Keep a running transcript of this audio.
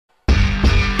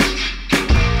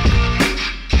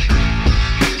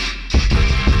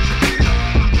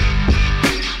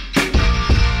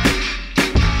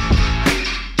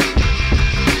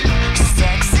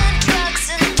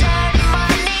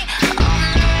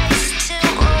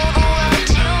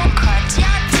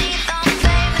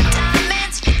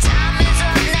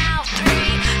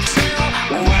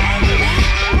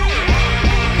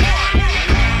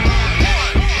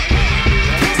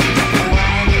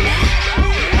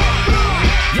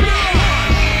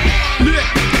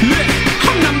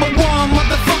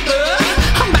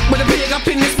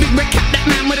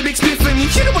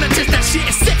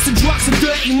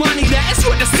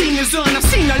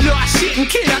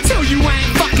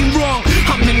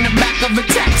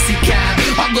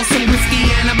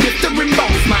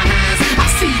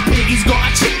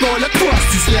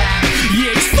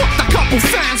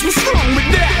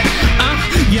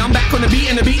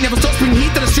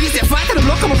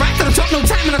to the top, no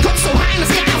time in the clock, so high in the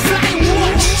sky, I'm flying,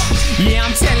 watch. Yeah,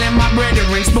 I'm telling my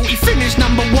brethren, but we finished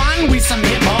number one with some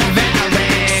hip-hop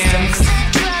veterans. Sex and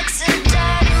drugs and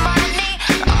dirty money,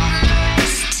 on the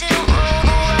race to rule the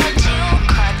world. You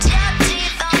cut your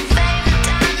teeth on fame and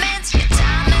diamonds. Your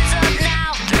time is up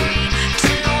now. 3,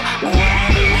 2,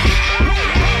 1.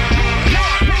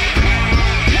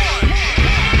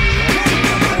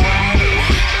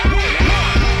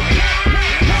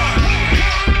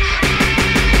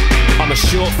 I'm a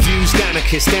short-fused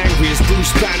anarchist, angry as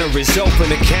Bruce Banner is.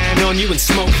 Open a can on you and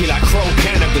smoky like crow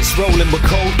cannabis. Rolling with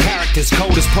cold characters,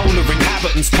 cold as polar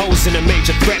inhabitants, posing a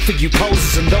major threat for you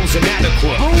posers and those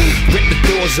inadequate. Rip the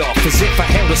doors off as if I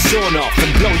held a sawn off,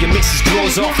 and blow your missus'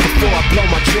 drawers off before I blow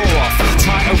my jaw off.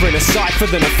 Tighter in a cipher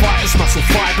than a fighter's muscle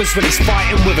fibers when he's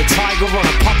fighting with a tiger on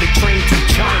a public train through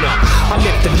China. I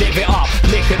live to live it up,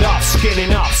 lick it up,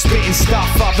 skinning up, spitting stuff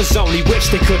others only wish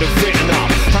they could have written up.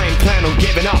 I ain't plan on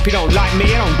giving up, you don't like me,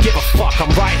 I don't give a fuck. I'm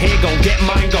right here, gon' get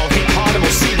mine, gon' hit hard and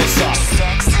we'll see what's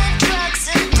up.